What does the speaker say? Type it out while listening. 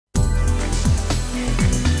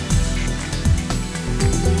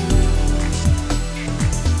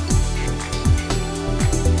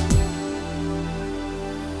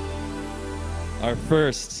Our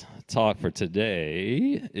first talk for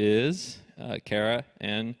today is Kara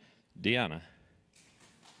and Deanna.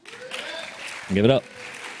 Give it up.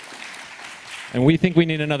 And we think we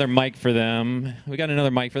need another mic for them. We got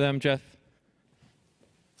another mic for them, Jeff?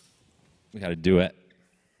 We got to do it.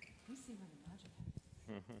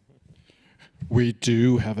 We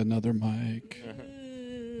do have another mic.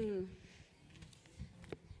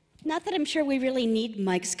 Not that I'm sure we really need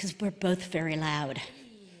mics because we're both very loud.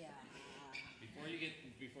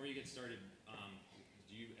 Before you get started,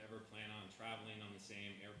 do you ever plan on traveling on the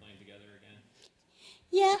same airplane together again?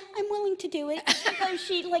 Yeah, I'm willing to do it. Although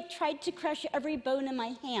she tried to crush every bone in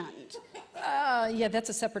my hand. Yeah, that's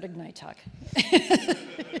a separate Ignite talk. Yeah.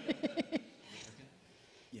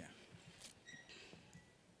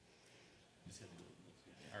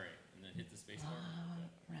 All right, and then hit the space bar.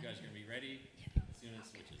 You guys are going to be ready as soon as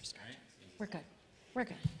it switches, right? We're good. We're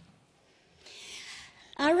good.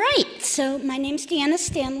 All right, so my name's Deanna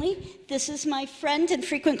Stanley. This is my friend and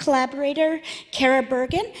frequent collaborator, Kara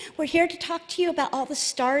Burgan. We're here to talk to you about all the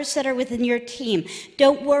stars that are within your team.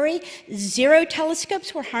 Don't worry, 0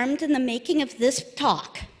 telescopes were harmed in the making of this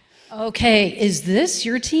talk. Okay, is this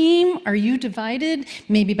your team? Are you divided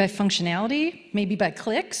maybe by functionality, maybe by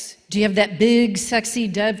clicks? Do you have that big, sexy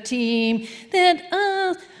dev team,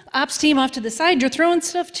 that ops team off to the side you're throwing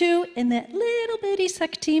stuff to, and that little bitty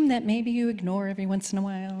sec team that maybe you ignore every once in a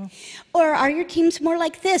while? Or are your teams more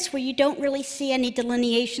like this, where you don't really see any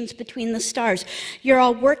delineations between the stars? You're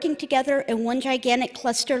all working together in one gigantic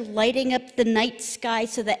cluster, lighting up the night sky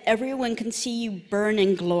so that everyone can see you burn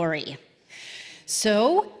in glory.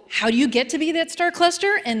 So, how do you get to be that star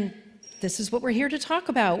cluster? And this is what we're here to talk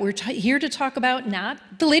about. We're here to talk about not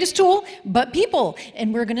the latest tool, but people.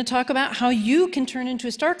 And we're going to talk about how you can turn into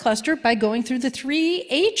a star cluster by going through the 3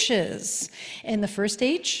 H's. And the first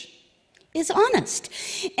H is honest.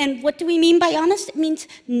 And what do we mean by honest? It means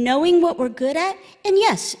knowing what we're good at, and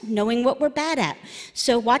yes, knowing what we're bad at.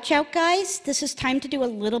 So watch out, guys. This is time to do a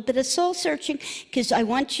little bit of soul searching, because I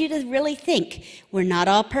want you to really think, we're not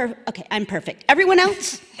all perfect. Okay, I'm perfect. Everyone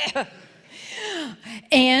else?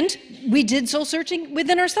 And we did soul searching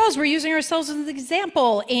within ourselves. We're using ourselves as an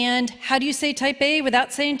example. And how do you say type A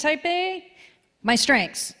without saying type A? My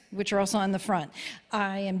strengths, which are also on the front.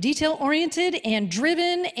 I am detail-oriented and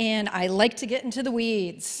driven, and I like to get into the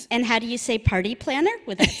weeds. And how do you say party planner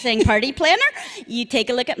without saying party planner? You take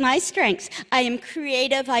a look at my strengths. I am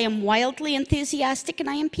creative, I am wildly enthusiastic, and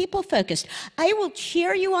I am people-focused. I will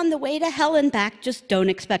cheer you on the way to hell and back, just don't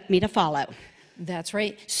expect me to follow. That's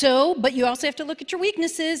right. So, but you also have to look at your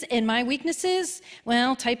weaknesses, and my weaknesses,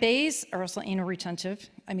 well, type A's are also anal retentive.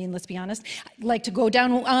 I mean, let's be honest. I like to go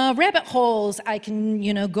down rabbit holes. I can,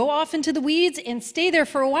 go off into the weeds and stay there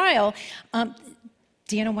for a while.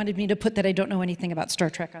 Deanna wanted me to put that I don't know anything about Star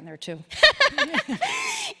Trek on there, too.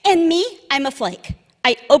 And me, I'm a flake.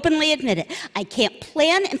 I openly admit it. I can't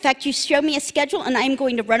plan. In fact, you show me a schedule, and I'm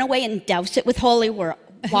going to run away and douse it with holy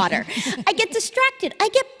water. I get distracted.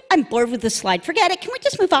 I'm bored with the slide. Forget it. Can we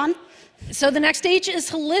just move on? So the next stage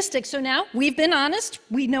is holistic. So now we've been honest.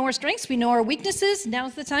 We know our strengths. We know our weaknesses.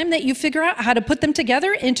 Now's the time that you figure out how to put them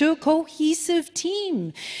together into a cohesive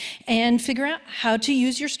team and figure out how to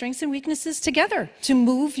use your strengths and weaknesses together to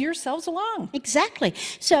move yourselves along. Exactly.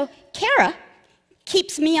 So Kara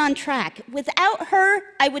keeps me on track. Without her,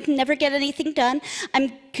 I would never get anything done.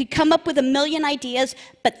 I could come up with a million ideas,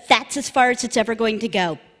 but that's as far as it's ever going to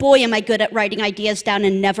go. Boy, am I good at writing ideas down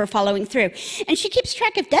and never following through. And she keeps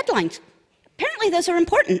track of deadlines. Apparently, those are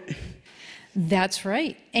important. That's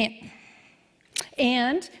right.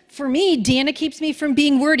 And for me, Deanna keeps me from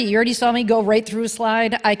being wordy. You already saw me go right through a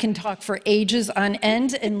slide. I can talk for ages on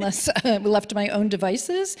end unless left to my own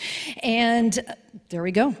devices. And there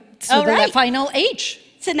we go. So that final H.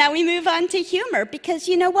 So now we move on to humor, because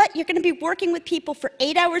you know what? You're going to be working with people for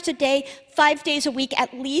 8 hours a day, 5 days a week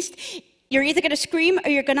at least. You're either going to scream or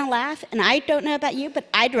you're going to laugh, and I don't know about you, but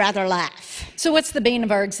I'd rather laugh. So what's the bane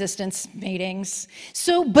of our existence? Meetings.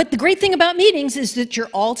 But the great thing about meetings is that you're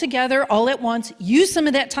all together, all at once. Use some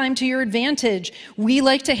of that time to your advantage. We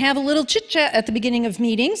like to have a little chit-chat at the beginning of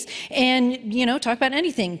meetings and, talk about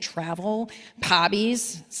anything. Travel,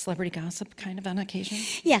 hobbies, celebrity gossip kind of on occasion.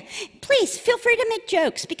 Yeah, please feel free to make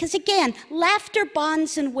jokes, because again, laughter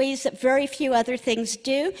bonds in ways that very few other things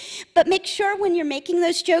do. But make sure when you're making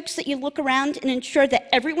those jokes that you look around and ensure that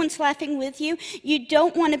everyone's laughing with you. You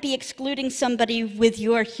don't want to be excluding somebody with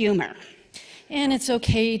your humor. And it's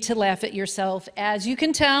okay to laugh at yourself. As you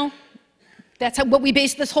can tell, that's what we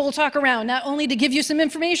base this whole talk around, not only to give you some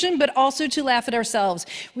information, but also to laugh at ourselves.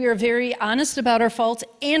 We are very honest about our faults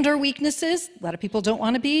and our weaknesses. A lot of people don't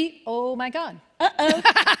want to be. Oh, my God. Uh-oh.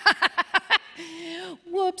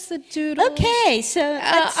 Whoops, a doodle. Okay, so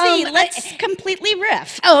let's see. Let's completely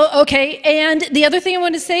riff. Oh, okay. And the other thing I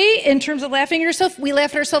want to say, in terms of laughing at yourself, we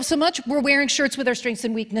laugh at ourselves so much, we're wearing shirts with our strengths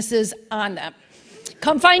and weaknesses on them.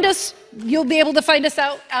 Come find us. You'll be able to find us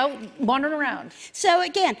out wandering around. So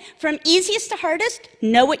again, from easiest to hardest,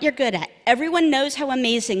 know what you're good at. Everyone knows how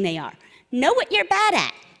amazing they are. Know what you're bad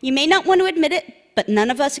at. You may not want to admit it, but none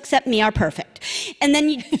of us except me are perfect. And then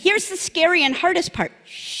here's the scary and hardest part.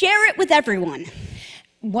 Share it with everyone.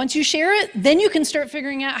 Once you share it, then you can start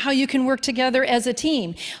figuring out how you can work together as a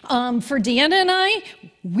team. For Deanna and I,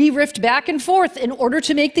 we riffed back and forth in order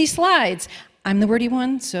to make these slides. I'm the wordy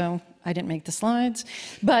one, so I didn't make the slides.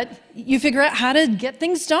 But you figure out how to get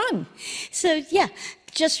things done. So yeah,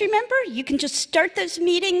 just remember, you can just start those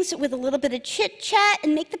meetings with a little bit of chit-chat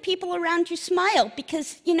and make the people around you smile,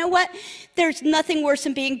 because you know what? There's nothing worse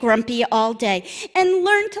than being grumpy all day. And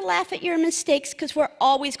learn to laugh at your mistakes, because we're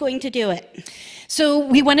always going to do it. So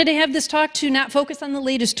we wanted to have this talk to not focus on the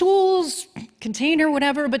latest tools, container,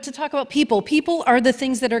 whatever, but to talk about people. People are the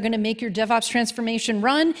things that are going to make your DevOps transformation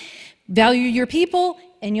run. Value your people,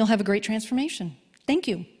 and you'll have a great transformation. Thank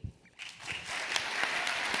you.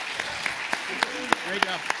 Great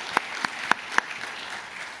job.